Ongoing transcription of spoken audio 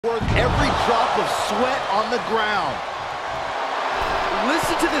Worth every drop of sweat on the ground.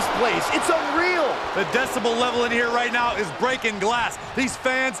 Listen to this place, it's unreal. The decibel level in here right now is breaking glass. These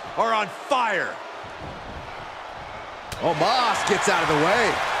fans are on fire. Omos gets out of the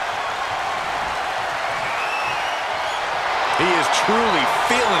way. He is truly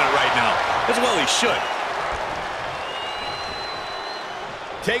feeling it right now, as well he should.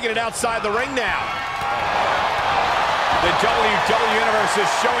 Taking it outside the ring now. The WWE Universe is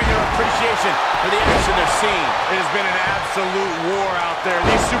showing their appreciation for the action they're seeing. It has been an absolute war out there.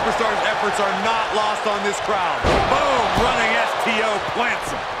 These superstars' efforts are not lost on this crowd. Boom! Running STO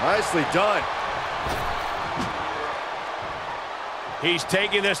plants him. Nicely done. He's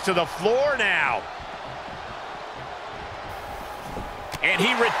taking this to the floor now. And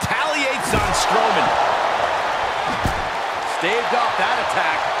he retaliates on Strowman. Staved off that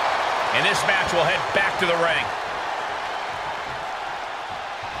attack. And this match will head back to the ring.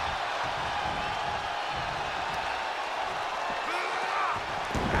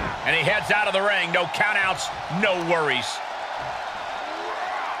 And he heads out of the ring. No countouts, no worries.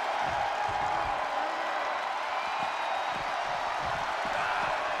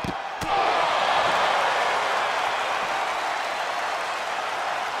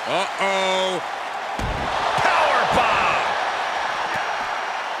 Uh-oh. Powerbomb.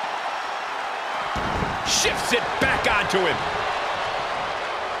 Shifts it back onto him.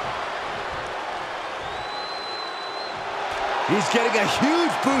 He's getting a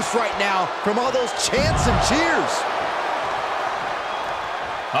huge boost right now from all those chants and cheers.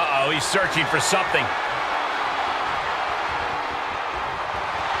 Uh-oh, he's searching for something.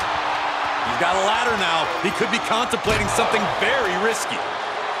 He's got a ladder now. He could be contemplating something very risky.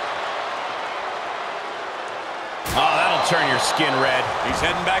 Oh, that'll turn your skin red. He's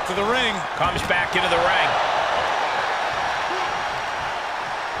heading back to the ring. Comes back into the ring.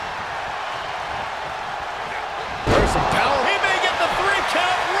 There's some power. He may get the 3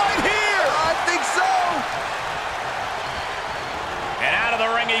 count right here. I think so. And out of the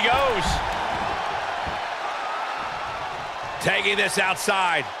ring he goes. Taking this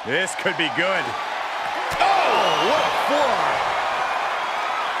outside. This could be good. Oh, what a forearm.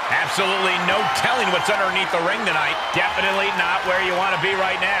 Absolutely no telling what's underneath the ring tonight. Definitely not where you want to be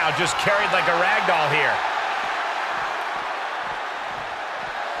right now. Just carried like a rag doll here.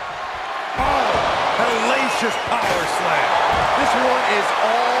 Oh, hellacious power slam. This one is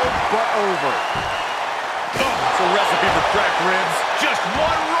all but over. Oh, it's a recipe for cracked ribs. Just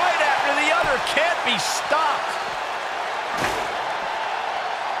one right after the other. Can't be stopped.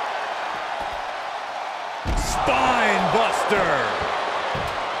 Spine buster.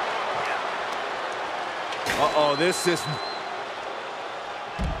 Uh-oh, this is...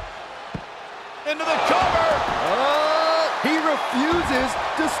 Into the cover. He refuses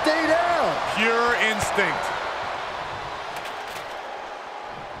to stay down. Pure instinct.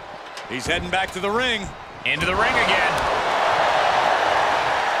 He's heading back to the ring. Into the ring again.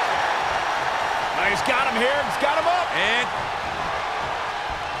 Oh, he's got him here. He's got him up. And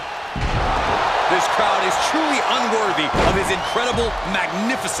this crowd is truly unworthy of his incredible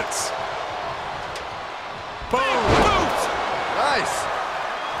magnificence. Boom! Boot! Nice.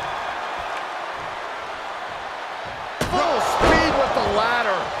 Full speed with the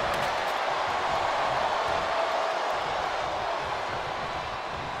ladder.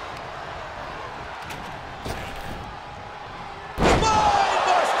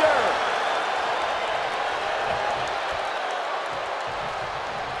 Spinebuster!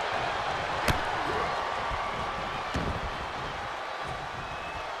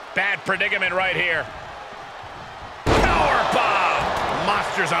 Bad predicament right here. Powerbomb!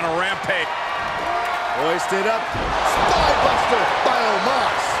 Monsters on a rampage. Hoisted up. Spinebuster by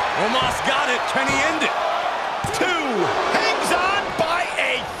Omos. Omos got it. Can he end it? 2. Hangs on by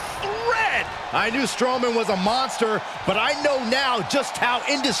a thread. I knew Strowman was a monster, but I know now just how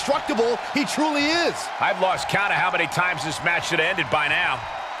indestructible he truly is. I've lost count of how many times this match should have ended by now.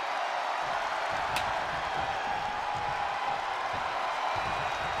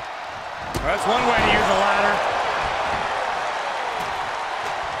 That's one way to use a ladder.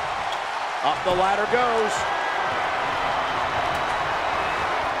 Up the ladder goes.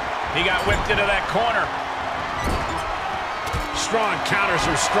 He got whipped into that corner. Strong counters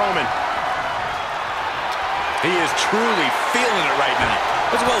from Strowman. He is truly feeling it right now,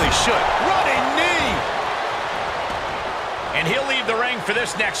 as well he should. Running knee. And he'll leave the ring for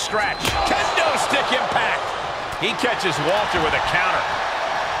this next stretch. Kendo stick impact. He catches Walter with a counter.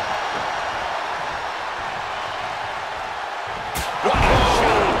 What a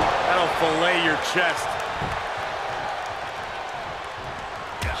shot. That'll fillet your chest.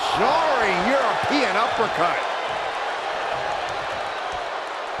 jarring European uppercut.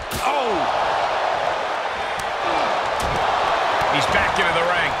 Oh! He's back into the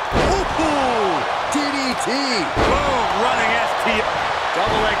ring. Ooh, DDT. Boom, running STO.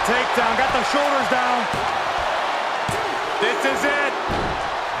 Double leg takedown, got the shoulders down. This is it.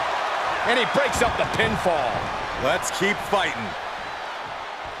 And he breaks up the pinfall. Let's keep fighting.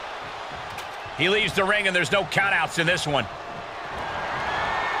 He leaves the ring, and there's no countouts in this one.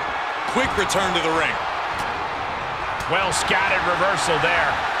 Quick return to the ring. Well scouted reversal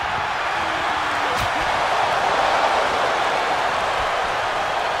there.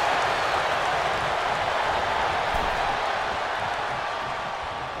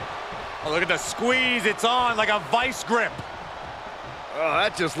 Oh, look at the squeeze. It's on like a vice grip. Oh,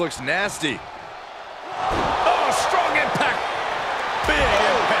 that just looks nasty. Oh, strong impact. Big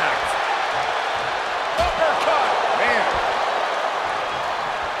impact. Uppercut. Man.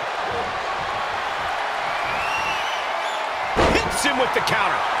 Hits him with the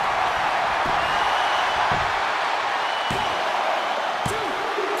counter.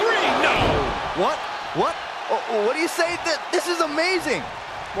 Three, no. What? What? Oh, what do you say? This is amazing.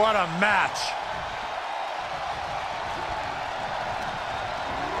 What a match.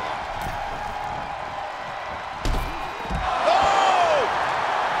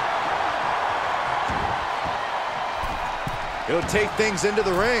 He'll take things into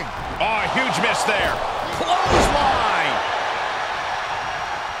the ring. Oh, huge miss there. Clothesline.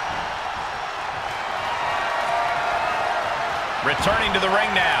 Returning to the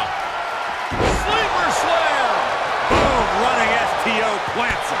ring now. Sleeper slam. Boom, running STO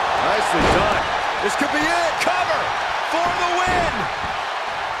plants him. Nicely done. This could be it. Cover for the win.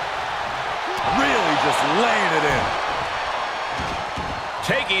 Really just laying it in.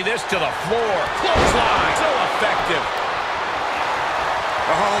 Taking this to the floor. Clothesline. So effective.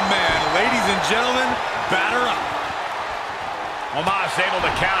 Oh, man. Ladies and gentlemen, batter up. Omos able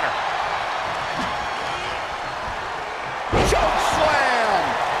to counter. Choke slam.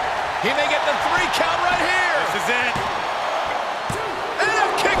 He may get the 3 count right here. This is it. And a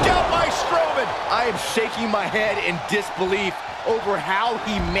kick out by Strowman. I am shaking my head in disbelief over how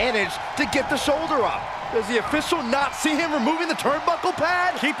he managed to get the shoulder up. Does the official not see him removing the turnbuckle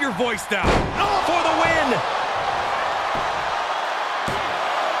pad? Keep your voice down. Oh, for the win.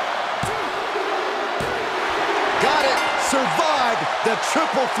 Got it. Survived the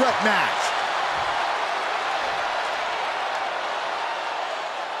triple threat match.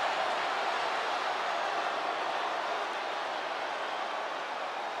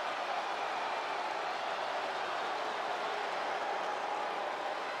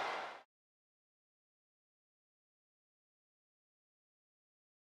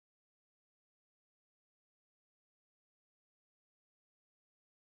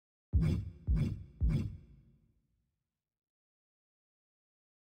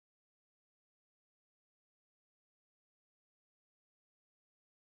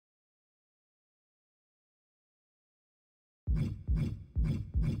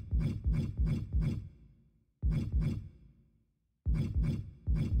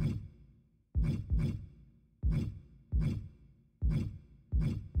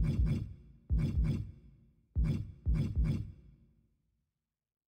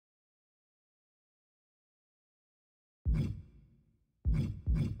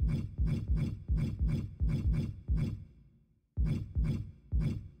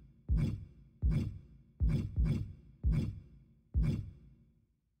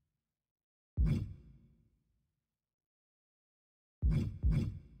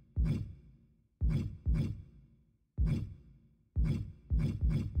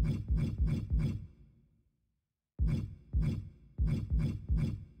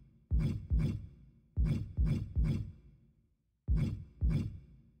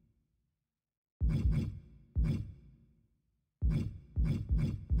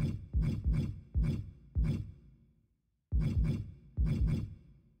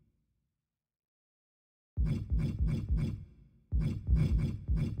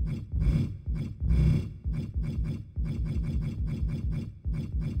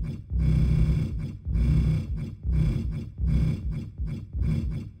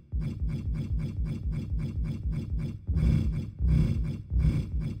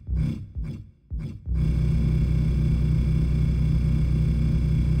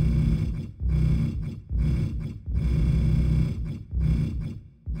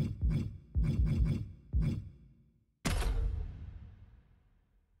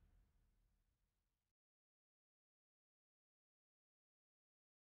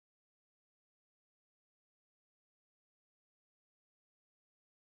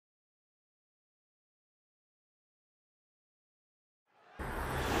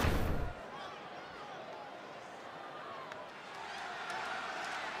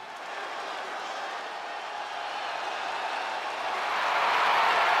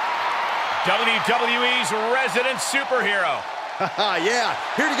 WWE's resident superhero. Yeah,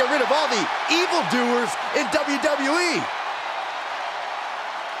 here to get rid of all the evildoers in WWE.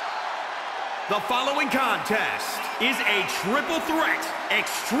 The following contest is a triple threat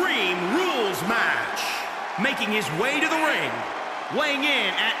Extreme Rules match. Making his way to the ring, weighing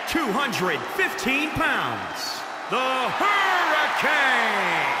in at 215 pounds, the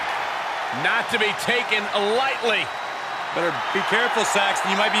Hurricane. Not to be taken lightly. Better be careful, Saxton.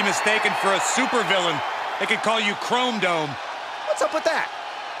 You might be mistaken for a supervillain. They could call you Chrome Dome. What's up with that?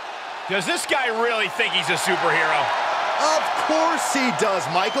 Does this guy really think he's a superhero? Of course he does,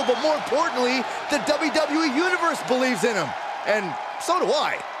 Michael, but more importantly, the WWE Universe believes in him. And so do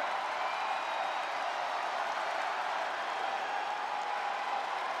I.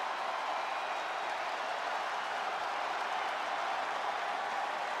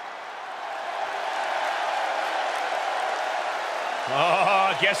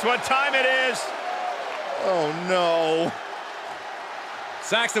 Oh, guess what time it is? Oh, no.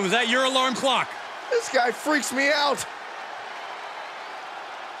 Saxton, was that your alarm clock? This guy freaks me out.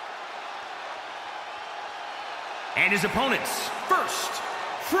 And his opponents, first,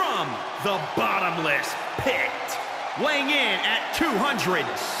 from the bottomless pit, weighing in at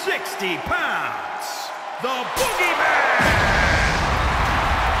 260 pounds, the Boogeyman!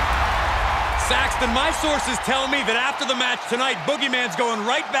 Saxton, my sources tell me that after the match tonight, Boogeyman's going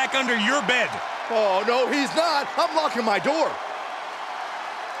right back under your bed. Oh, no, he's not. I'm locking my door.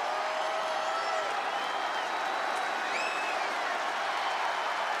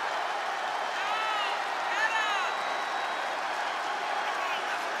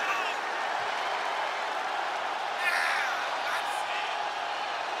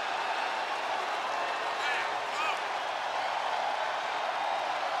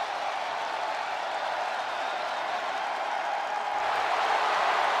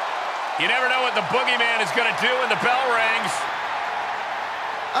 You never know what the Boogeyman is going to do when the bell rings.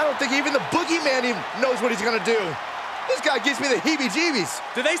 I don't think even the Boogeyman even knows what he's going to do. This guy gives me the heebie-jeebies.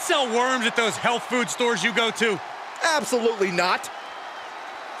 Do they sell worms at those health food stores you go to? Absolutely not.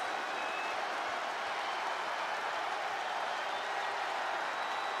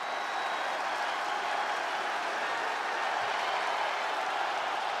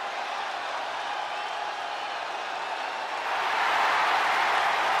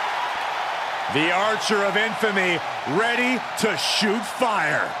 The Archer of Infamy, ready to shoot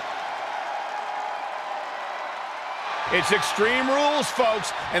fire. It's Extreme Rules,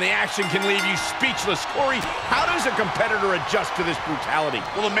 folks, and the action can leave you speechless. Corey, how does a competitor adjust to this brutality?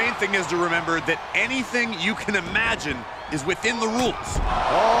 Well, the main thing is to remember that anything you can imagine is within the rules.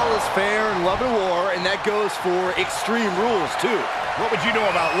 All is fair in love and war, and that goes for Extreme Rules, too. What would you know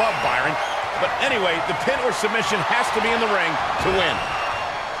about love, Byron? But anyway, the pin or submission has to be in the ring to win.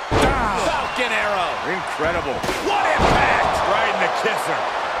 Falcon arrow. Incredible. What impact! Right in the kisser.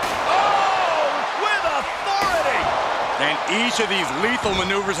 Oh, with authority! And each of these lethal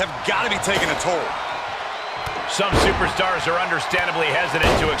maneuvers have got to be taking a toll. Some superstars are understandably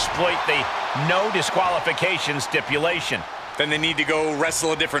hesitant to exploit the no disqualification stipulation. Then they need to go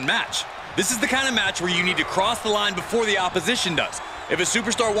wrestle a different match. This is the kind of match where you need to cross the line before the opposition does. If a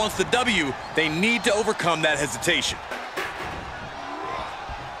superstar wants the W, they need to overcome that hesitation.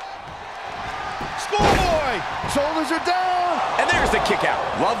 Schoolboy! Shoulders are down! And there's the kick out.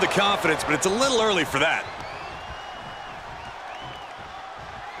 Love the confidence, but it's a little early for that.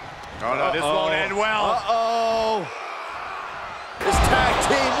 Oh, no, this won't end well. Uh-oh. This tag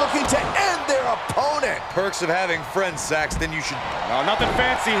team looking to end their opponent. Perks of having friends, Saxton. You should... Oh, nothing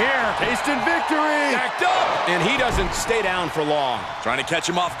fancy here. Tasting victory. Backed up. And he doesn't stay down for long. Trying to catch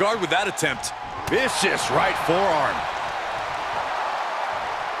him off guard with that attempt. Vicious right forearm.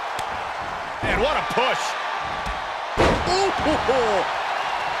 And what a push. Ooh.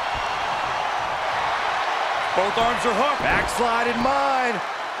 Both arms are hooked. Backslide in mine.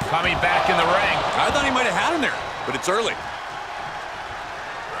 Coming back in the ring. I thought he might have had him there, but it's early.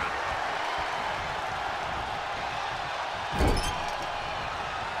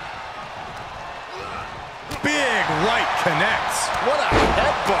 Big right connects. What a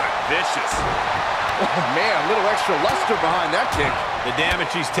headbutt. Vicious. Oh, man, a little extra luster behind that kick. The damage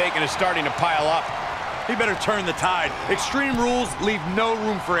he's taken is starting to pile up. He better turn the tide. Extreme Rules leave no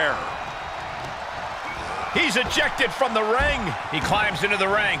room for error. He's ejected from the ring. He climbs into the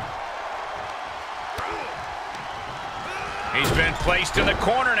ring. He's been placed in the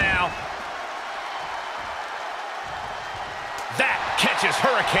corner now. That catches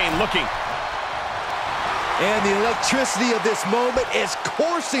Hurricane looking. And the electricity of this moment is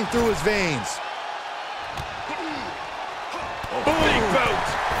coursing through his veins. Big boot.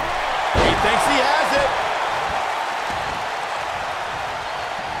 He thinks he has it.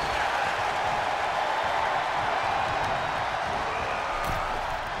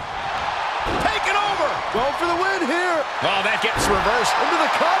 Taking over. Going for the win here. Oh, that gets reversed. Into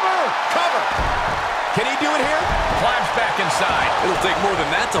the cover. Cover. Can he do it here? Climbs back inside. It'll take more than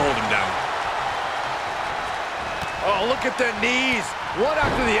that to hold him down. Oh, look at the knees. One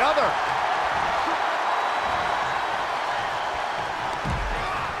after the other.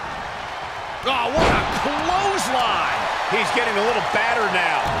 Oh, what a clothesline. He's getting a little battered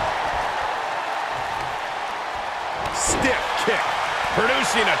now. Stiff kick,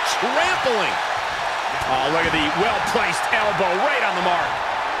 producing a trampling. Oh, look at the well-placed elbow right on the mark.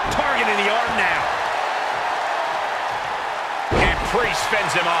 Targeting the arm now. And Priest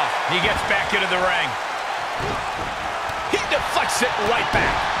fends him off. He gets back into the ring. He deflects it right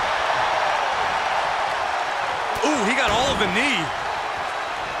back. Ooh, he got all of the knee.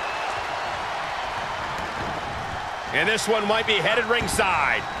 And this one might be headed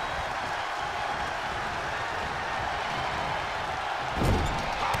ringside.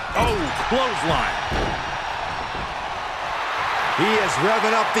 Oh, clothesline. He is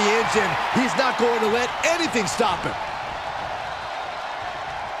revving up the engine. He's not going to let anything stop him.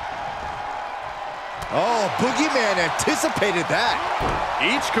 Oh, Boogeyman anticipated that.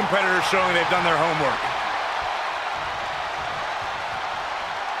 Each competitor showing they've done their homework.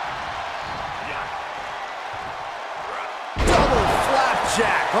 Double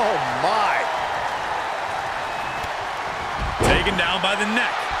flapjack. Oh, my. Taken down by the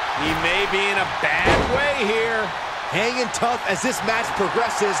neck. He may be in a bad way here. Hanging tough as this match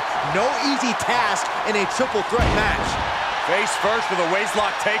progresses. No easy task in a triple threat match. Face first with a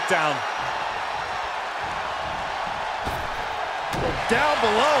waistlock takedown. Down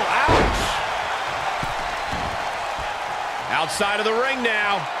below. Ouch. Outside of the ring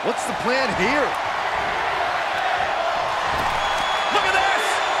now. What's the plan here? Look at this!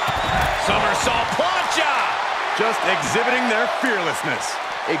 Somersault plancha! Just exhibiting their fearlessness.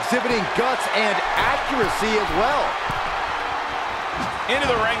 Exhibiting guts and accuracy as well. Into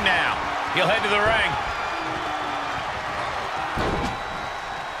the ring now. He'll head to the ring.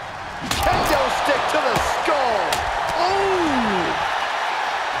 Kendo stick to the skull. Ooh!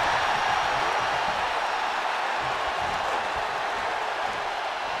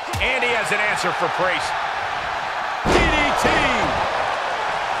 And he has an answer for Priest. DDT!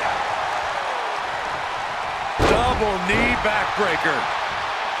 Double knee backbreaker.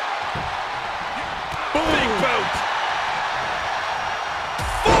 Big boot.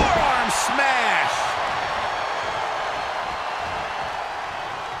 Forearm smash.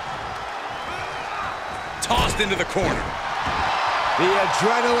 Tossed into the corner. The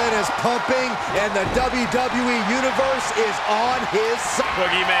adrenaline is pumping, and the WWE Universe is on his side.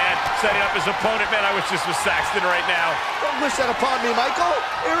 Boogeyman setting up his opponent. Man, I wish this was Saxton right now. Don't wish that upon me, Michael.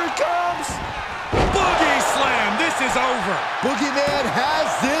 Here it comes. Boogie slam. This is over. Boogeyman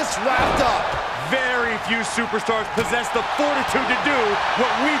has this wrapped up. Very few superstars possess the fortitude to do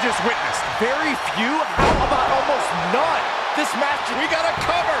what we just witnessed. Very few? How about almost none? This match, We got a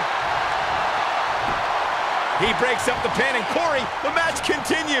cover. He breaks up the pin, and Corey, the match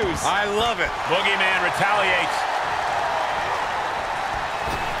continues. I love it. Boogeyman retaliates.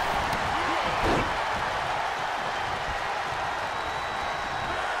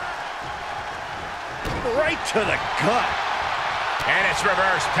 right to the gut. And it's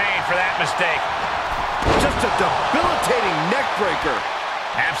reverse pain for that mistake. Just a debilitating neck breaker.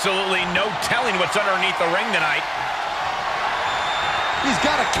 Absolutely no telling what's underneath the ring tonight. He's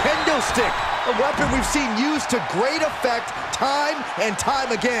got a kendo stick, a weapon we've seen used to great effect time and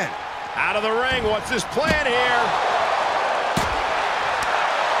time again. Out of the ring, what's his plan here?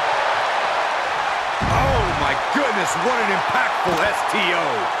 Oh my goodness, what an impactful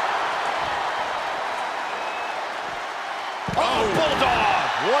STO. Oh, Bulldog!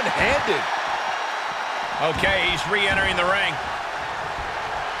 One-handed. Okay, he's re-entering the ring.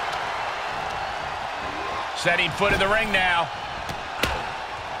 Setting foot in the ring now.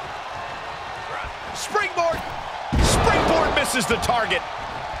 Springboard! Springboard misses the target.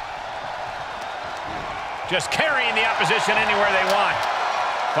 Just carrying the opposition anywhere they want.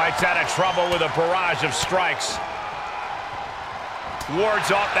 Fights out of trouble with a barrage of strikes.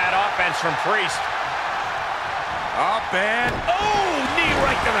 Wards off that offense from Priest. Up and... Oh, knee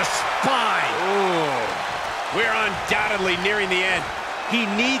right to the spine. Ooh. We're undoubtedly nearing the end. He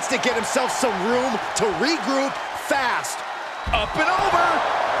needs to get himself some room to regroup fast. Up and over.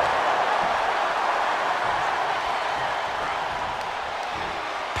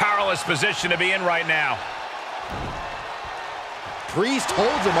 Powerless position to be in right now. Priest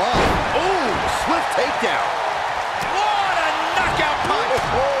holds him off. Ooh, swift takedown. What a knockout punch!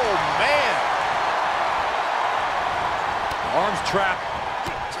 Oh, man. Arms trapped.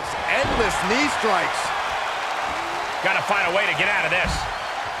 Just endless knee strikes. Got to find a way to get out of this.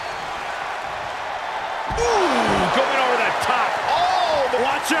 Ooh, going over the top. Oh,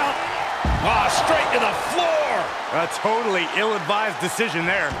 Watch out. Ah, straight to the floor. A totally ill-advised decision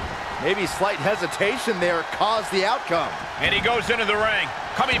there. maybe slight hesitation there caused the outcome. And he goes into the ring.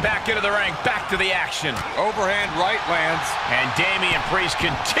 Coming back into the ring, back to the action. Overhand right lands. And Damian Priest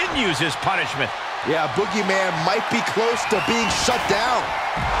continues his punishment. Yeah, Boogeyman might be close to being shut down.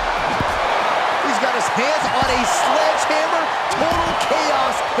 He's got his hands on a sledgehammer. Total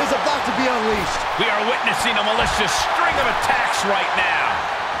chaos is about to be unleashed. We are witnessing a malicious string of attacks right now.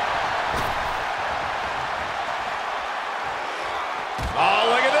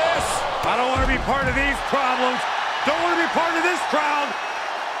 Oh, look at this. I don't want to be part of these problems. Don't want to be part of this crowd.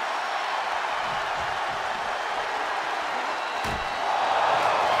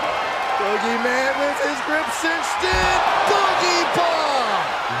 Boogeyman with his grip cinched in. Boogie bomb.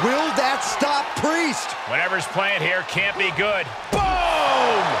 Will that stop Priest? Whatever's playing here can't be good.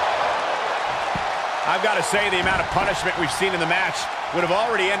 Boom! I've got to say, the amount of punishment we've seen in the match would have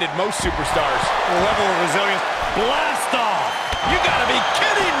already ended most superstars. The level of resilience. Blast off! You gotta be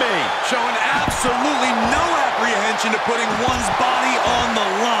kidding me! Showing absolutely no apprehension to putting one's body on the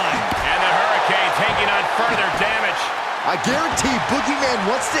line. And the Hurricane taking on further damage. I guarantee Boogeyman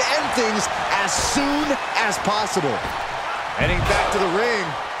wants to end things as soon as possible. Heading back to the ring.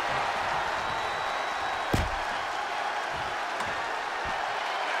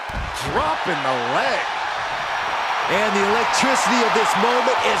 Dropping the leg. And the electricity of this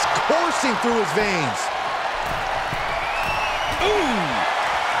moment is coursing through his veins. Ooh!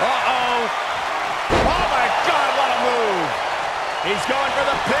 Uh-oh! Oh my God, what a move! He's going for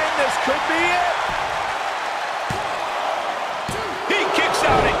the pin. This could be it. He kicks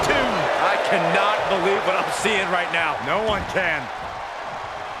out at 2. I cannot believe what I'm seeing right now. No one can.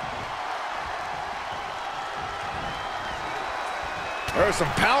 There's some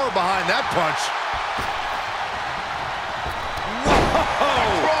power behind that punch. Whoa!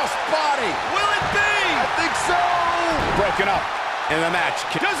 Cross body. Will it be? I think so. Broken up in the match.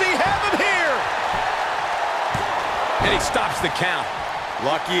 Does he have him here? And he stops the count.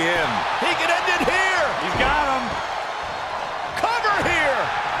 Lucky him. He can end it here. He's got him. Cover here.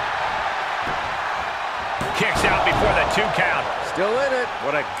 Kicks out before the 2 count. Still in it.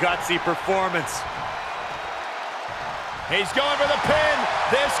 What a gutsy performance. He's going for the pin.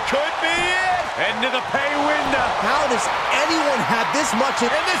 This could be it. Into the pay window. How does anyone have this much?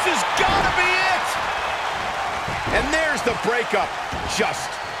 And this has got to be it. And there's the breakup. Just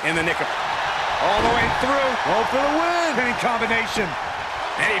in the nick of... All the way through. Going for the win. Pinning combination.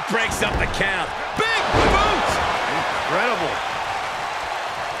 And he breaks up the count. Big boot. Incredible.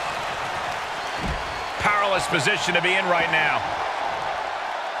 Powerless position to be in right now.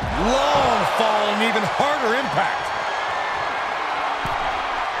 Long fall and even harder impact.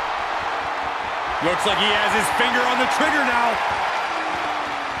 Looks like he has his finger on the trigger now.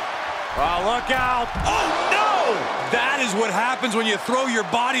 Oh, look out. Oh, no! That is what happens when you throw your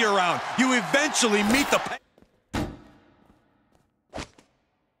body around. You eventually meet the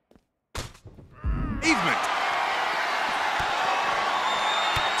pavement.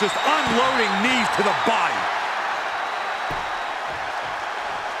 Just unloading knees to the body.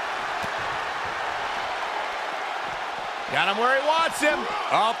 Got him where he wants him.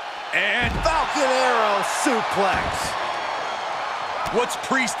 Up and Falcon Arrow suplex. What's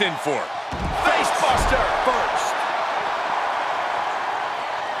Priest in for? facebuster first.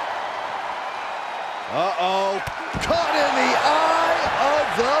 Uh-oh. Caught in the eye of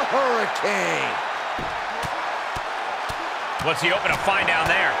the Hurricane. What's he hoping to find down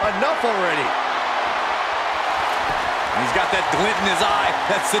there? Enough already. He's got that glint in his eye,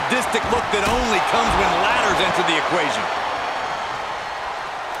 that sadistic look that only comes when ladders enter the equation.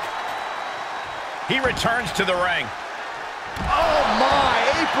 He returns to the ring. Oh my,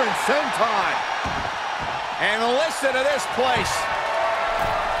 apron senton. And listen to this place.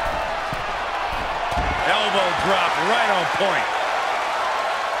 Elbow drop right on point.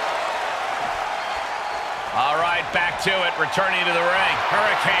 All right, back to it, returning to the ring.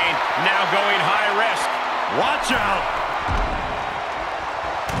 Hurricane now going high risk. Watch out.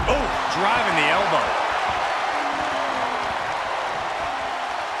 Oh, driving the elbow.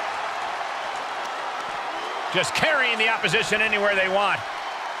 Just carrying the opposition anywhere they want.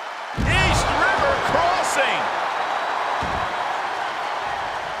 East River crossing.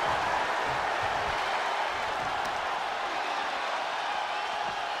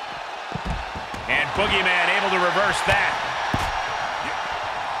 And Boogeyman able to reverse that.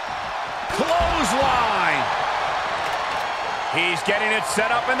 Clothesline. He's getting it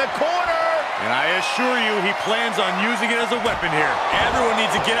set up in the corner. And I assure you, he plans on using it as a weapon here. Everyone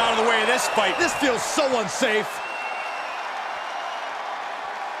needs to get out of the way of this fight. This feels so unsafe.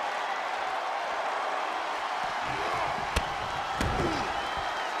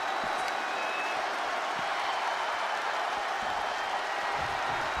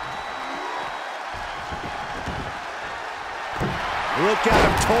 Look at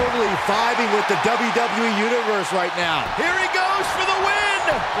him totally vibing with the WWE Universe right now. Here he goes for the win.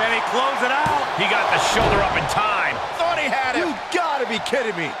 Can he close it out? He got the shoulder up in time. Thought he had it. You gotta be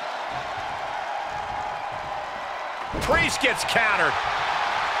kidding me. Priest gets countered.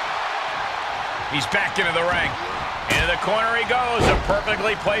 He's back into the ring. Into the corner he goes. A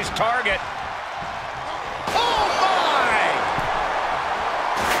perfectly placed target. Oh, my!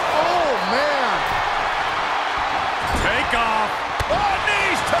 Oh, man. Take off. Oh,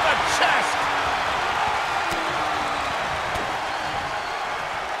 knees to the chest.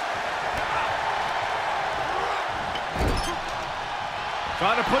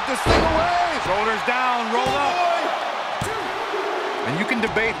 Trying to put this thing away. Shoulders down, roll up. And you can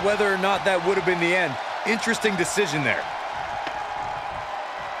debate whether or not that would have been the end. Interesting decision there.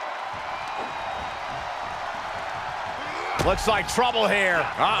 Looks like trouble here.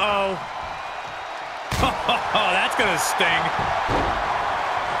 Uh-oh. Oh, that's gonna sting.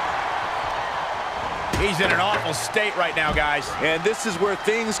 He's in an awful state right now, guys. And this is where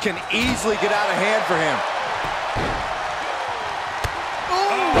things can easily get out of hand for him.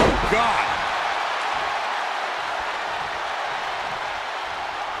 Oh, God.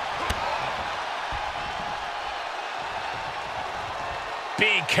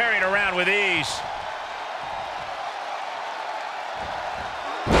 Being carried around with ease.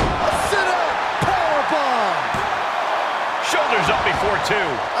 Sit-up powerbomb. Shoulders up before two.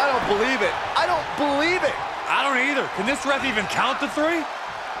 I don't believe it. I don't believe it. I don't either. Can this ref even count to 3?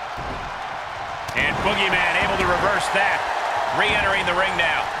 And Boogeyman able to reverse that. Re-entering the ring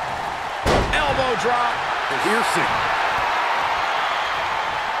now. Elbow drop. Piercing.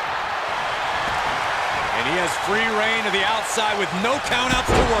 And he has free reign to the outside with no countouts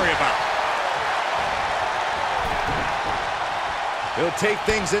to worry about. He'll take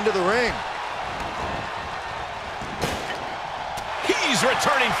things into the ring. He's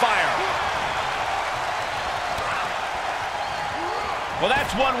returning fire. Well,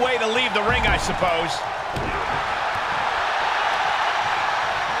 that's one way to leave the ring, I suppose.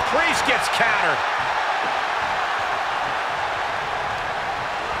 Priest gets countered.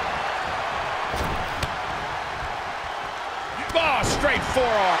 Oh, straight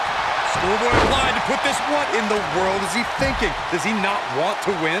forearm. Schoolboy blind to put this. What in the world is he thinking? Does he not want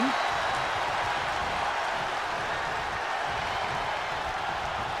to win?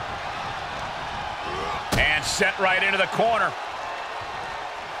 And set right into the corner.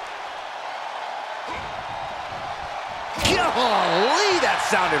 Golly, that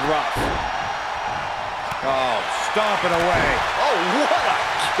sounded rough. Oh, stomping away. Oh, what a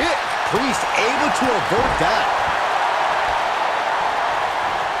kick. Priest able to avert that.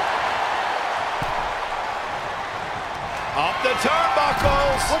 Up the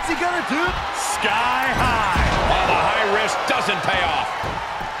turnbuckles. What's he gonna do? Sky high. Oh, the high risk doesn't pay off.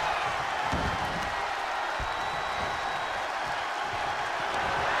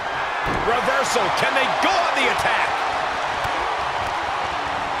 Reversal. Can they go on the attack?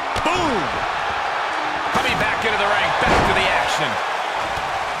 Boom. Coming back into the ring. Back to the action.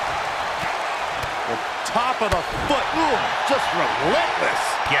 The top of the foot. Ooh, just relentless.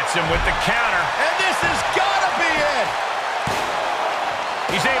 Gets him with the counter. And this has gotta be it.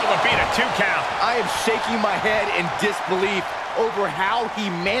 He's able to beat a 2 count. I am shaking my head in disbelief over how he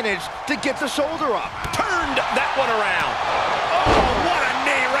managed to get the shoulder up. Turned that one around. Oh, what a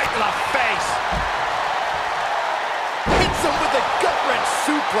knee right to the face. Hits him with a gut-wrench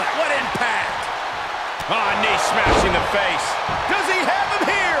suplex. What impact. Oh, knee smashing the face. Does he have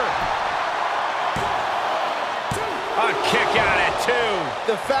him here? A kick out at 2.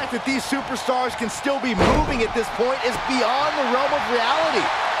 The fact that these superstars can still be moving at this point is beyond the realm of reality.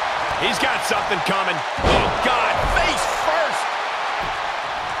 He's got something coming. Oh, God, face first.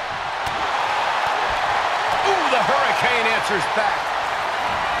 Ooh, the Hurricane answers back.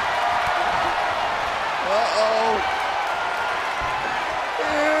 Uh-oh.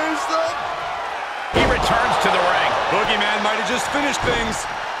 Here's the... He returns to the ring. Boogeyman might have just finished things.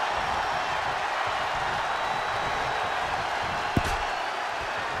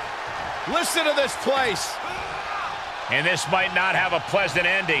 Listen to this place. And this might not have a pleasant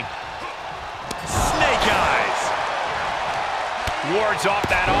ending. Snake eyes. Wards off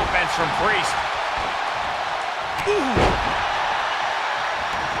that offense from Priest. Ooh.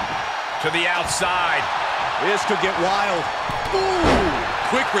 To the outside. This could get wild. Ooh.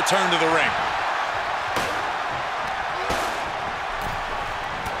 Quick return to the ring.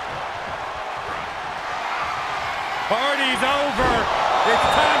 Party's over. It's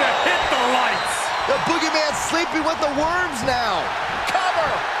time to hit the lights. The boogeyman's sleeping with the worms now. Cover.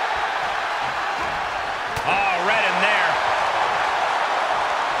 Oh, right in there.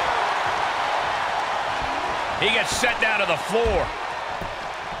 He gets set down to the floor.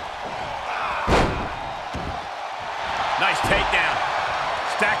 Nice takedown.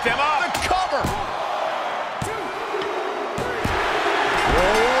 Stack them up. The cover.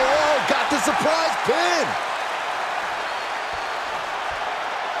 Whoa, whoa, whoa. Got the surprise pin.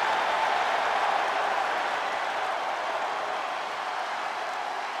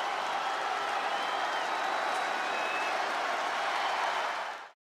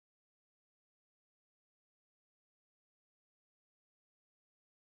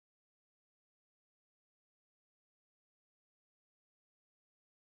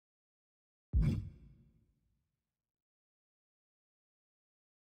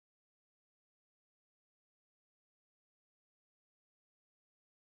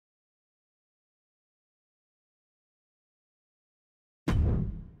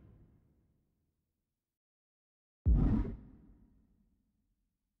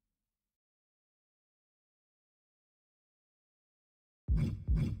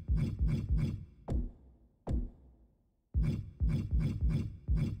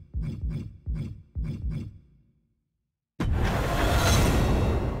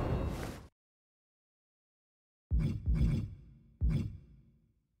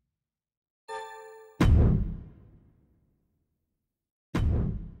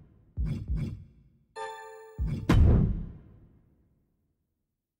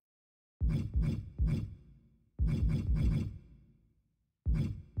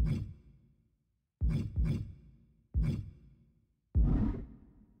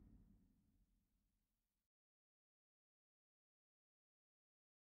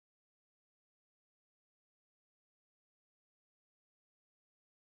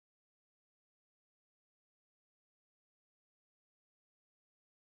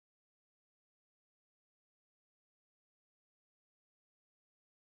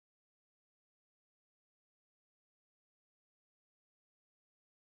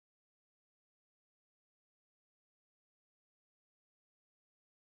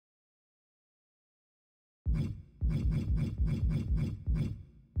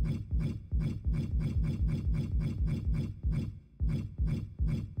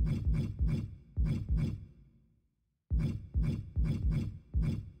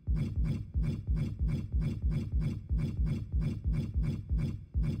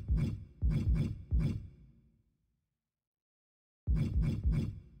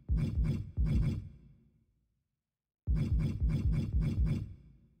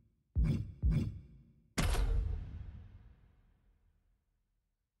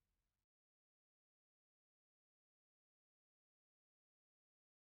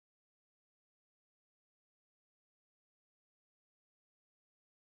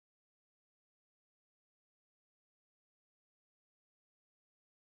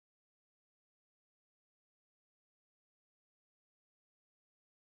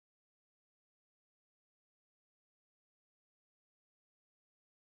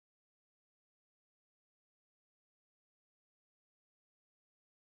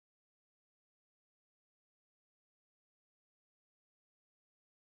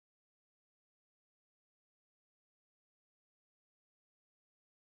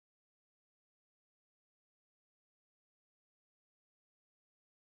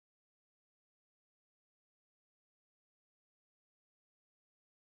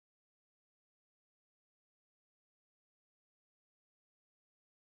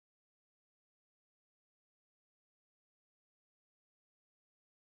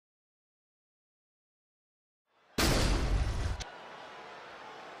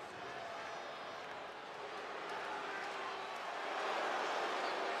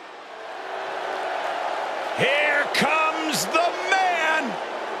 Here comes the man!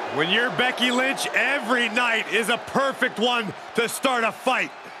 When you're Becky Lynch, every night is a perfect one to start a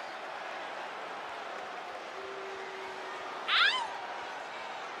fight.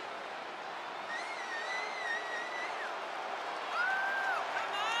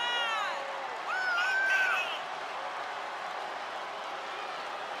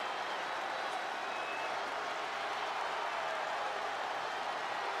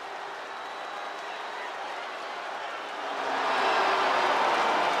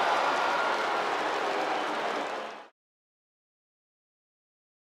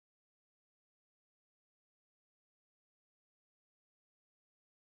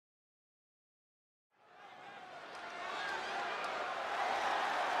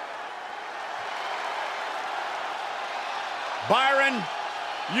 Byron,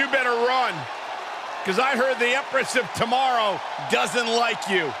 you better run, because I heard the Empress of Tomorrow doesn't like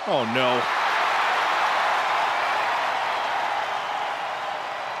you. Oh, no.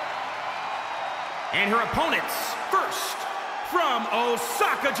 And her opponents, first, from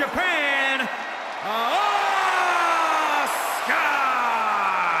Osaka, Japan, Asuka!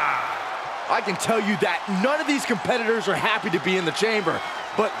 I can tell you that none of these competitors are happy to be in the chamber,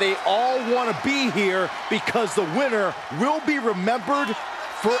 but they all want to be here because the winner will be remembered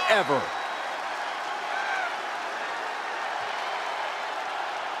forever.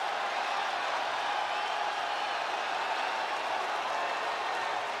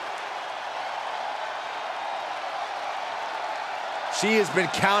 She has been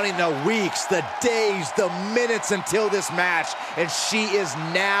counting the weeks, the days, the minutes until this match, and she is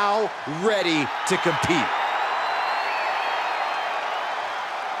now ready to compete.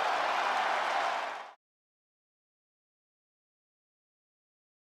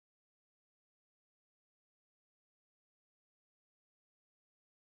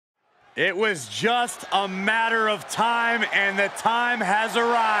 It was just a matter of time, and the time has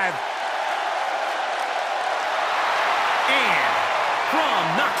arrived. And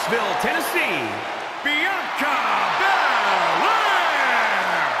from Knoxville, Tennessee, Bianca Belair!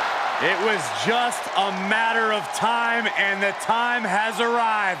 It was just a matter of time, and the time has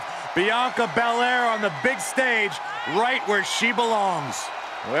arrived. Bianca Belair on the big stage, right where she belongs.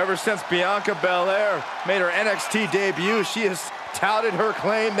 Well, ever since Bianca Belair made her NXT debut, she has touted her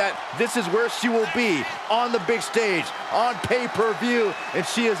claim that this is where she will be, on the big stage, on pay-per-view, and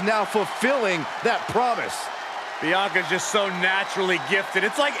she is now fulfilling that promise. Bianca's just so naturally gifted.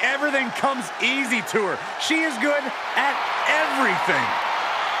 It's like everything comes easy to her. She is good at everything.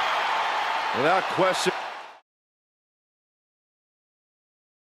 Without question.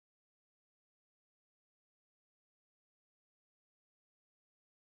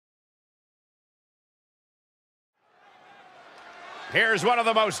 Here's one of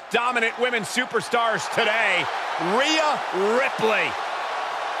the most dominant women superstars today, Rhea Ripley.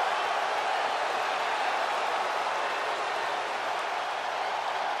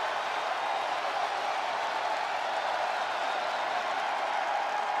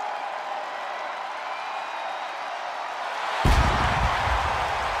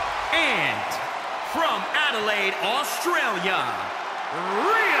 And from Adelaide, Australia,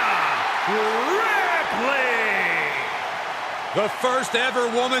 Rhea Ripley! The first ever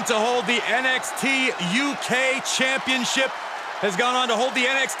woman to hold the NXT UK Championship has gone on to hold the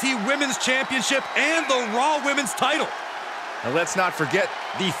NXT Women's Championship and the Raw Women's title. And let's not forget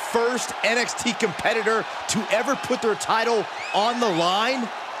the first NXT competitor to ever put their title on the line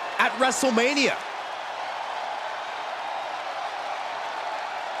at WrestleMania.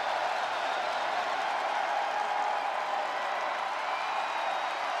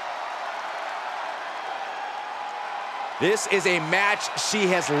 This is a match she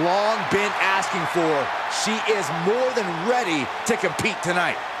has long been asking for. She is more than ready to compete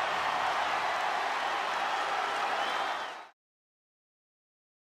tonight.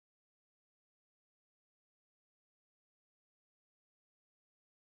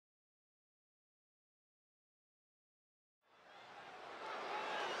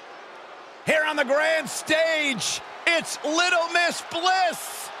 Here on the grand stage, it's Little Miss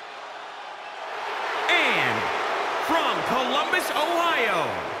Bliss. And from Columbus, Ohio,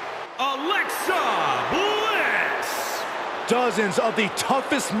 Alexa Bliss! Dozens of the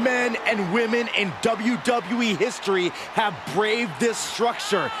toughest men and women in WWE history have braved this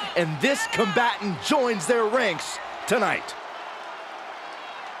structure, and this combatant joins their ranks tonight.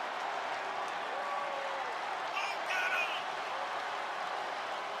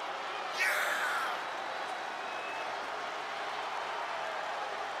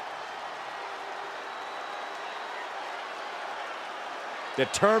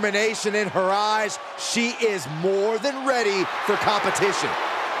 Determination in her eyes, she is more than ready for competition.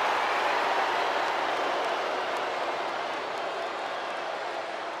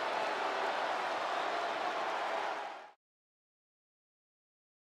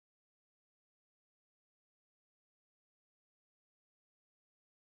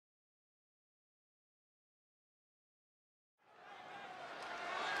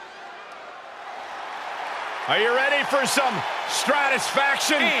 Are you ready for some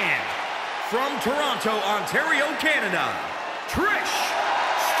stratisfaction? And from Toronto, Ontario, Canada, Trish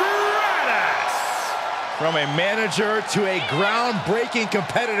Stratus! From a manager to a groundbreaking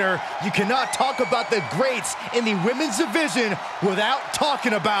competitor, you cannot talk about the greats in the women's division without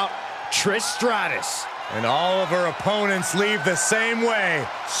talking about Trish Stratus. And all of her opponents leave the same way,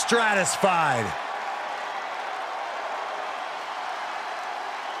 stratified.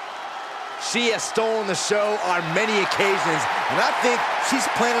 She has stolen the show on many occasions, and I think she's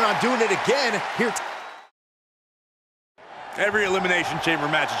planning on doing it again here. Every Elimination Chamber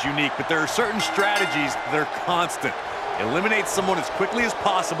match is unique, but there are certain strategies that are constant. Eliminate someone as quickly as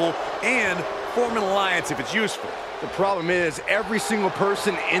possible and form an alliance if it's useful. The problem is every single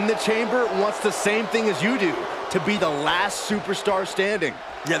person in the chamber wants the same thing as you do, to be the last superstar standing.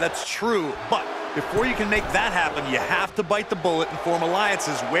 Yeah, that's true, but before you can make that happen, you have to bite the bullet and form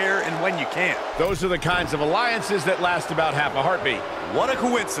alliances where and when you can. Those are the kinds of alliances that last about half a heartbeat. What a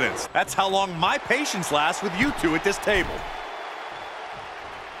coincidence. That's how long my patience lasts with you two at this table.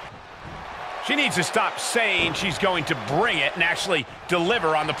 She needs to stop saying she's going to bring it and actually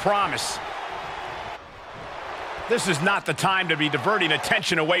deliver on the promise. This is not the time to be diverting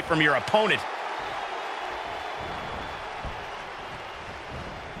attention away from your opponent.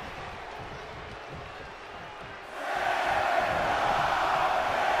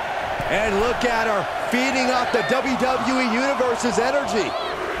 And look at her, feeding off the WWE Universe's energy.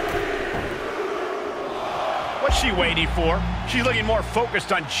 What's she waiting for? She's looking more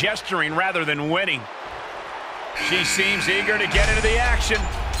focused on gesturing rather than winning. She seems eager to get into the action.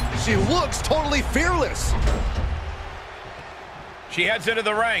 She looks totally fearless. She heads into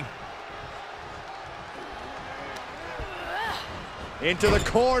the ring. Into the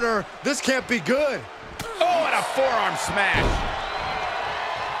corner. This can't be good. Oh, and a forearm smash.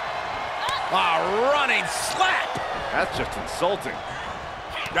 A running slap. That's just insulting.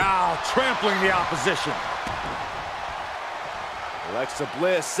 Now trampling the opposition. Alexa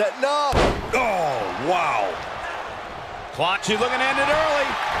Bliss setting up. Oh, wow. Clock, she's looking to end it early.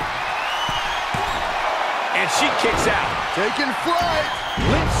 And she kicks out. Taking flight.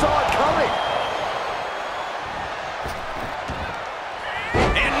 Lynch saw it coming.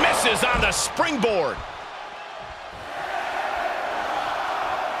 And misses on the springboard.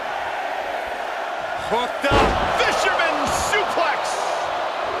 Hooked up. Fisherman suplex.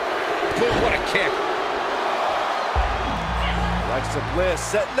 Boom, what a kick. Alexa Bliss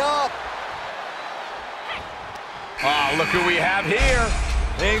setting up. Oh, look who we have here.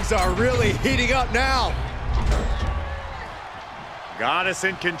 Things are really heating up now. Got us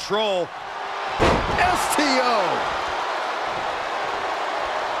in control. STO.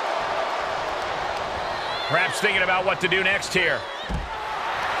 Perhaps thinking about what to do next here.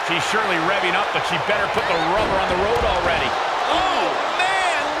 She's surely revving up, but she better put the rubber on the road already. Oh,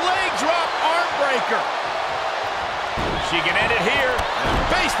 man, leg drop arm breaker. She can end it here.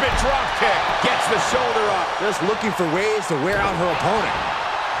 Basement drop kick. Gets the shoulder up. Just looking for ways to wear out her opponent.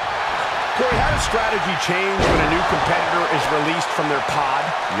 Corey, how does strategy change when a new competitor is released from their pod?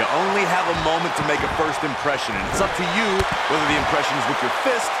 You only have a moment to make a first impression, and it's up to you whether the impression is with your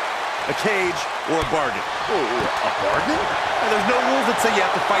fist, a cage, or a bargain. Oh, a bargain? And there's no rules that say you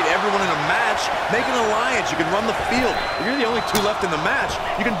have to fight everyone in a match. Make an alliance. You can run the field. If you're the only two left in the match,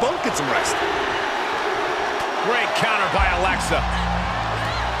 you can both get some rest. Great counter by Alexa.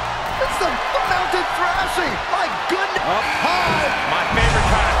 It's the mounted thrashing. My goodness. Up high. My favorite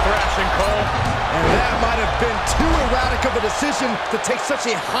kind of thrashing, Cole. And that might have been too erratic of a decision to take such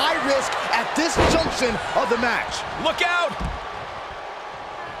a high risk at this junction of the match. Look out.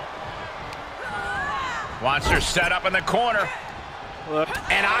 Wants her set up in the corner.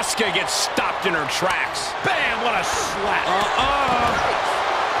 And Asuka gets stopped in her tracks. Bam, what a slap.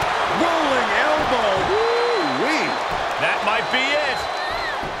 Rolling elbow. Woo-wee. That might be it.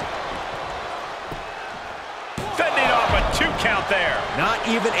 Fending off a 2 count there. Not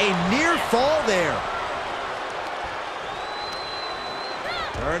even a near fall there.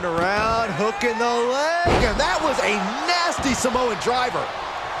 Turned around, hooking the leg, and that was a nasty Samoan driver.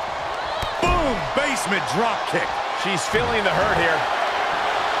 Boom, basement drop kick. She's feeling the hurt here.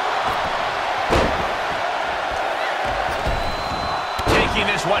 Taking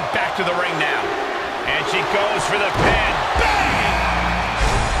this one back to the ring now. And she goes for the pin. Bang!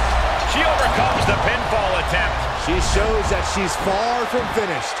 She overcomes the pinfall attempt. She shows that she's far from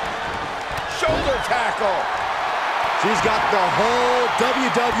finished. Shoulder tackle. She's got the whole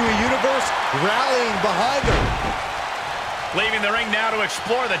WWE Universe rallying behind her. Leaving the ring now to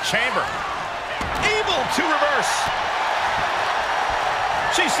explore the chamber. Able to reverse.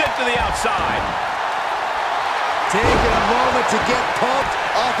 She's sent to the outside. Taking a moment to get pumped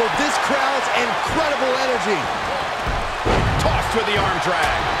off of this crowd's incredible energy. Tossed with the arm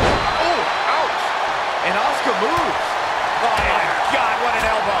drag. Oh, ouch. And Asuka moves. Oh, my God, what an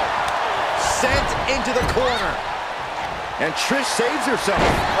elbow. Sent into the corner. And Trish saves herself.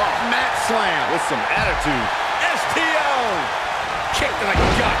 Oh, mat slam. With some attitude. STO. Kick to the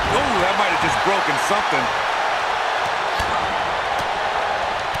gut. Ooh, that might have just broken something.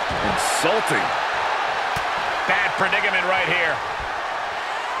 And insulting. Bad predicament right here.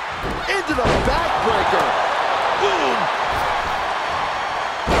 Into the backbreaker. Boom.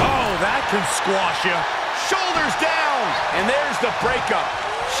 Oh, that can squash you. Shoulders down. And there's the breakup.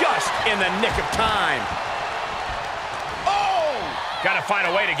 Just in the nick of time. Oh! Got to find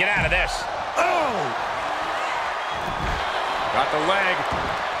a way to get out of this. Oh! Got the leg.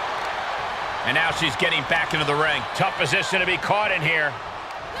 And now she's getting back into the ring. Tough position to be caught in here.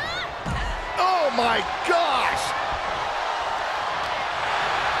 Oh my gosh!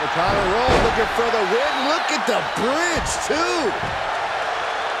 O'Connor roll, looking for the win. Look at the bridge, too.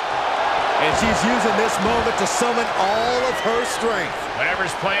 And she's using this moment to summon all of her strength.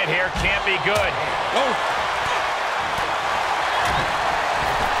 Whatever's playing here can't be good. Oh!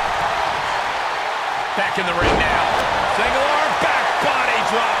 Back in the ring now. Single arm back body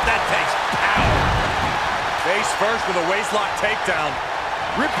drop. That takes power. Face first with a waistlock takedown.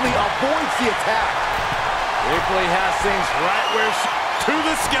 Ripley avoids the attack. Ripley has things right where she... To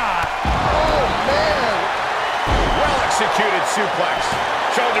the sky. Oh, man. Well-executed suplex.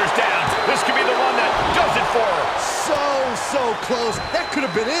 Shoulders down. This could be the one that does it for her. So close. That could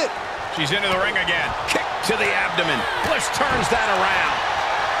have been it. She's into the ring again. Kick to the abdomen. Bliss turns that around.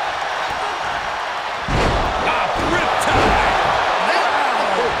 Riptide.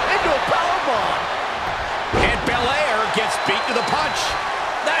 Wow. Into a powerbomb. And Belair gets beat to the punch.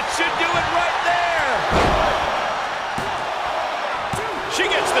 That should do it right there. She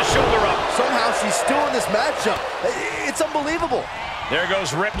gets the shoulder up. Somehow she's still in this matchup. It's unbelievable. There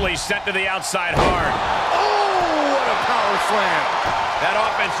goes Ripley, sent to the outside hard. Oh, what a power slam. That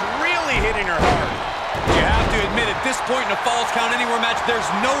offense really hitting her hard. You have to admit, at this point in a Falls Count Anywhere match, there's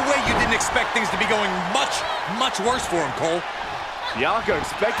no way you didn't expect things to be going much worse for him, Cole. Bianca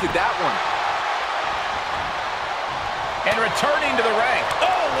expected that one. And returning to the ring.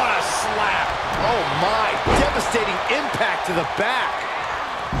 Oh, what a slap. Oh, my. Devastating impact to the back.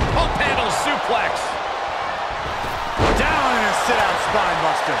 Pump handle suplex. Down in a sit-out spine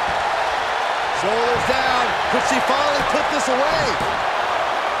buster. Shoulders down. Could she finally put this away?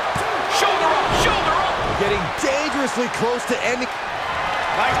 Shoulder up, shoulder up. Getting dangerously close to ending.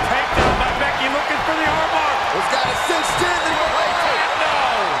 Nice takedown by Becky, looking for the armbar. It's got a cinched in. No.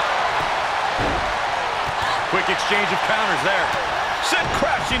 Quick exchange of counters there. Sent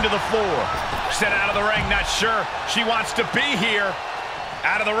crashing to the floor. Sent out of the ring, not sure she wants to be here.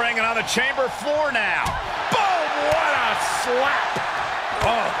 Out of the ring and on the chamber floor now. Boom! What a slap!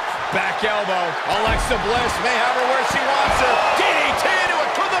 Oh, back elbow. Alexa Bliss may have her where she wants her. DDT into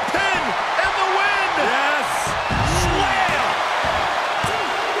it for the pin and the win! Yes! Slam!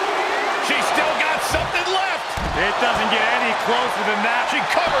 She's still got something left. It doesn't get any closer than that. She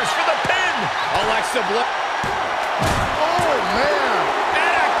covers for the pin. Alexa Bliss. Oh, man.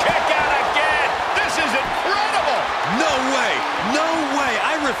 And a kick out again. This is incredible. No way! No way!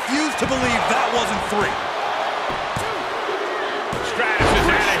 I refuse to believe that wasn't 3. Stratus is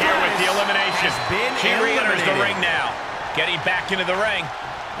out of here with the elimination. been She re-enters the eliminated. ring now. Getting back into the ring.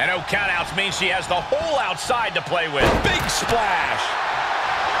 And no countouts means she has the whole outside to play with. Big splash.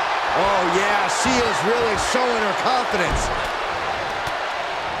 Oh, yeah. She is really showing her confidence.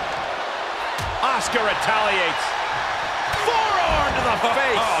 Asuka retaliates. Forearm to the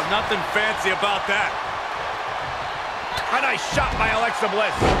face. Oh, nothing fancy about that. A nice shot by Alexa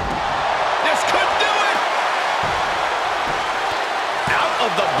Bliss. This could do it. Out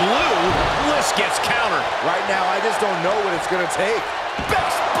of the blue, Bliss gets countered. Right now, I just don't know what it's going to take.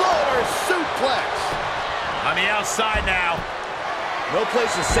 Exploder suplex. On the outside now. No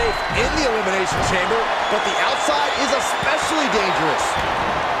place is safe in the Elimination Chamber, but the outside is especially dangerous.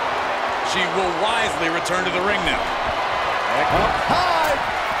 She will wisely return to the ring now. Up high.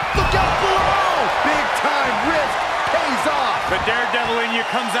 Look out below. Big time risk pays off. The daredevil in you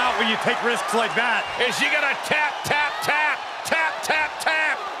comes out when you take risks like that. Is she gonna tap, tap, tap, tap, tap,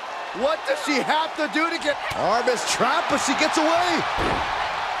 tap? What does she have to do to get... Arm is trapped, but she gets away.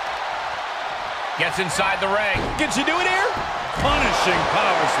 Gets inside the ring. Can she do it here? Punishing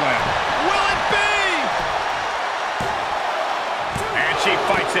power slam. Will it be? And she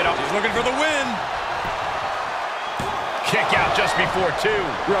fights it up. She's looking for the win. Kick out just before 2.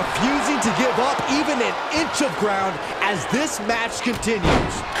 Refusing to give up even an inch of ground as this match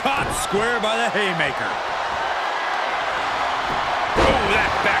continues. Caught square by the haymaker. Oh, that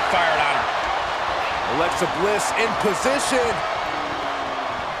backfired on her. Alexa Bliss in position.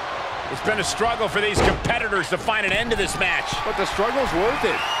 It's been a struggle for these competitors to find an end to this match. But the struggle's worth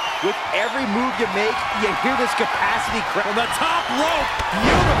it. With every move you make, you hear this capacity crack. From the top rope,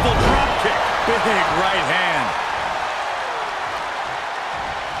 beautiful drop kick. Big right hand.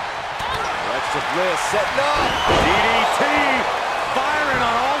 Alexa Bliss setting up. DDT, firing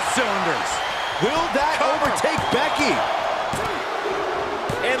on all cylinders. Will that overtake Becky?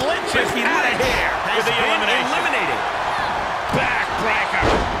 And Lynch is out of here with the eliminated. Backbreaker.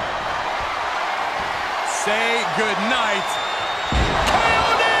 Say goodnight.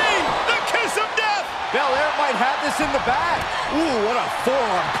 Coyote! The kiss of death! Belair might have this in the bag. Ooh, what a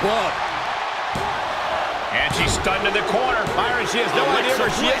forearm club. And she's stunned in the corner. Byron, she has no idea where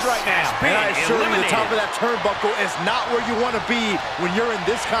she is right now. And I assure you, the top of that turnbuckle is not where you want to be when you're in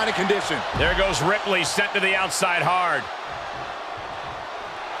this kind of condition. There goes Ripley, sent to the outside hard.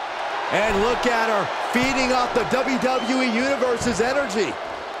 And look at her, feeding off the WWE Universe's energy.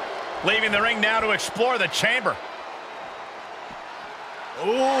 Leaving the ring now to explore the chamber.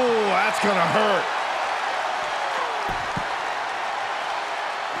 Ooh, that's gonna hurt.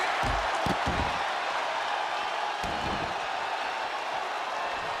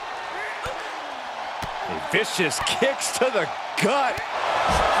 Vicious kicks to the gut,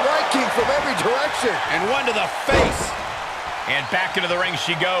 striking from every direction. And one to the face. And back into the ring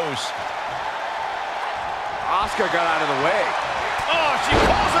she goes. Asuka got out of the way. Oh, she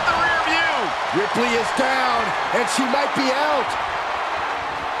calls it the rear view. Ripley is down, and she might be out.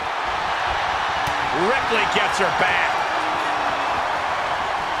 Ripley gets her back.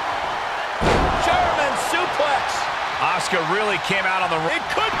 German suplex. Asuka really came out on the ring. It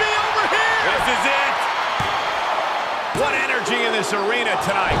could be over here. This is it. What energy in this arena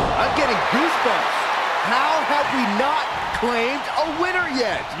tonight. I'm getting goosebumps. How have we not claimed a winner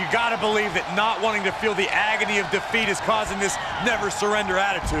yet? You gotta believe that not wanting to feel the agony of defeat is causing this never surrender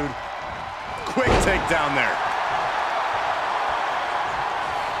attitude. Quick takedown there.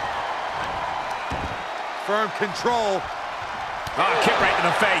 Firm control. Oh, kick right in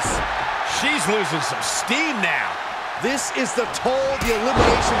the face. She's losing some steam now. This is the toll the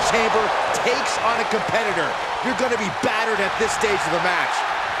Elimination Chamber takes on a competitor. You're going to be battered at this stage of the match.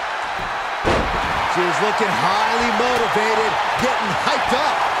 She was looking highly motivated, getting hyped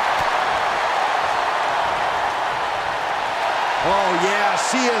up. Oh yeah,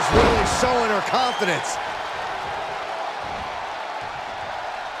 she is really showing her confidence.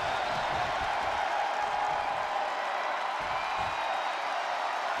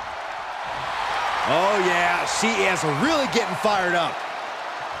 Oh yeah, she is really getting fired up.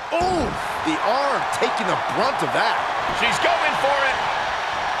 Oh, the arm taking the brunt of that. She's going for it.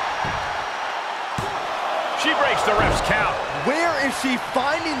 She breaks the ref's count. Where is she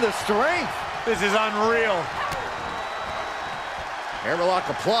finding the strength? This is unreal. Hammerlock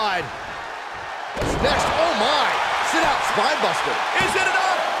applied. What's next? Oh my! Sit out, spinebuster. Is it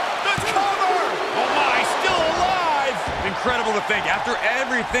enough? The cover! Oh my, still alive! Incredible to think, after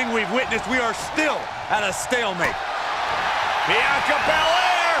everything we've witnessed, we are still at a stalemate. Bianca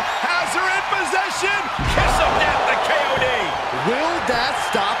Belair has her in possession. Kiss of death, the KOD. Will that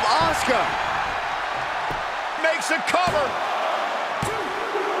stop Asuka? Makes a cover.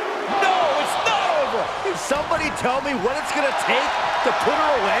 No, it's not over. Can somebody tell me what it's gonna take to put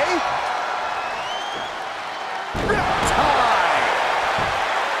her away? Riptide.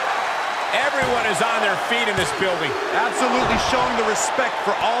 Everyone is on their feet in this building. Absolutely showing the respect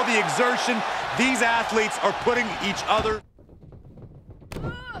for all the exertion these athletes are putting each other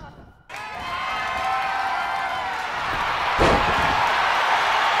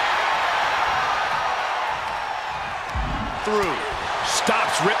through.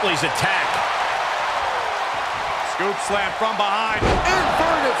 Stops Ripley's attack. Scoop slam from behind.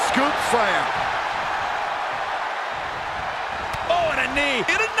 Inverted scoop slam. Oh, and a knee.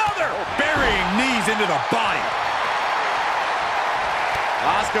 And another. Burying knees into the body.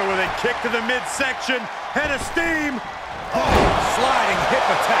 Asuka with a kick to the midsection. Head of steam. Oh, sliding hip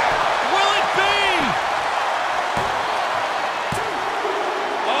attack. Will it be?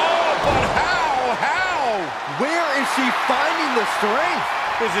 Oh, but how? How? Where is she finding the strength?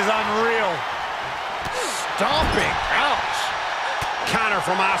 This is unreal. Stomping. Ouch. Counter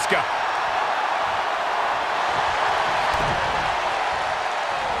from Asuka.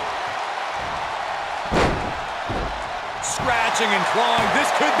 Scratching and clawing. This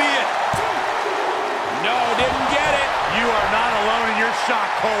could be it. No, didn't get it. You are not alone in your shock,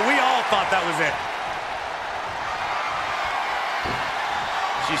 Cole. We all thought that was it.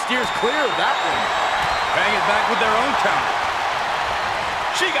 She steers clear of that one. Bang it back with their own counter.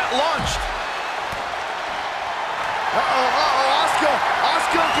 She got launched. Asuka.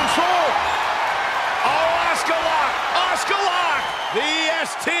 Asuka in control. Oh, Asuka lock. Asuka lock. The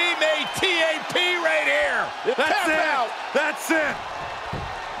EST made TAP right here. That's Tap it. out. That's it.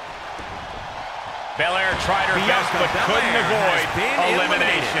 Belair tried her best, but couldn't avoid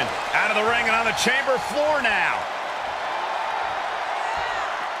elimination. Out of the ring and on the chamber floor now.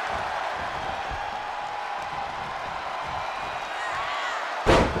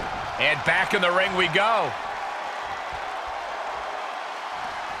 And back in the ring we go.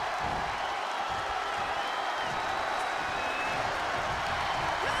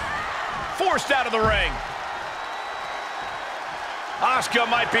 Forced out of the ring. Asuka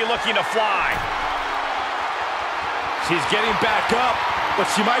might be looking to fly. She's getting back up, but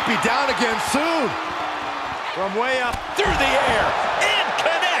she might be down again soon. From way up through the air, and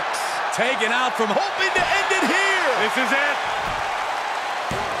connects. Taken out from Hoping to end it here. This is it.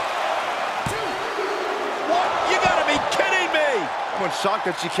 What? You gotta be kidding me. I'm shocked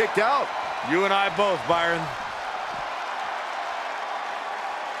that she kicked out. You and I both, Byron.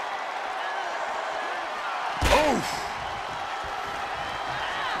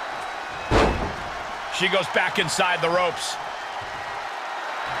 She goes back inside the ropes.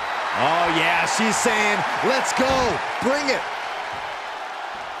 Oh, yeah, she's saying, let's go, bring it.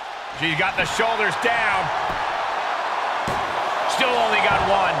 She's got the shoulders down. Still only got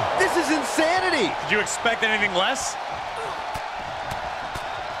one. This is insanity. Did you expect anything less?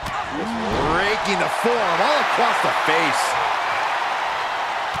 Breaking the forearm all across the face.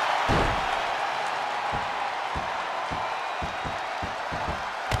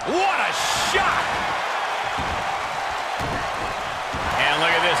 What a shot! And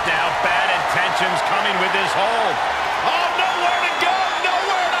look at this now, bad intentions coming with this hold. Oh, nowhere to go,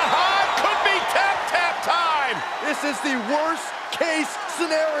 nowhere to hide. Could be tap time. This is the worst case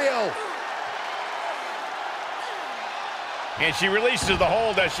scenario. And she releases the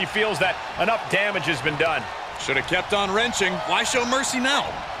hold as she feels that enough damage has been done. Should have kept on wrenching. Why show mercy now?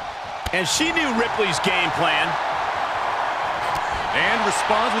 And she knew Ripley's game plan. And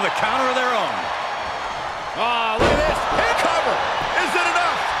responds with a counter of their own. Oh, look at this. Hit cover. Is it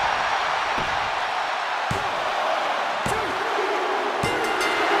enough?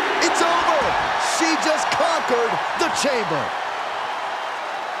 It's over. She just conquered the chamber.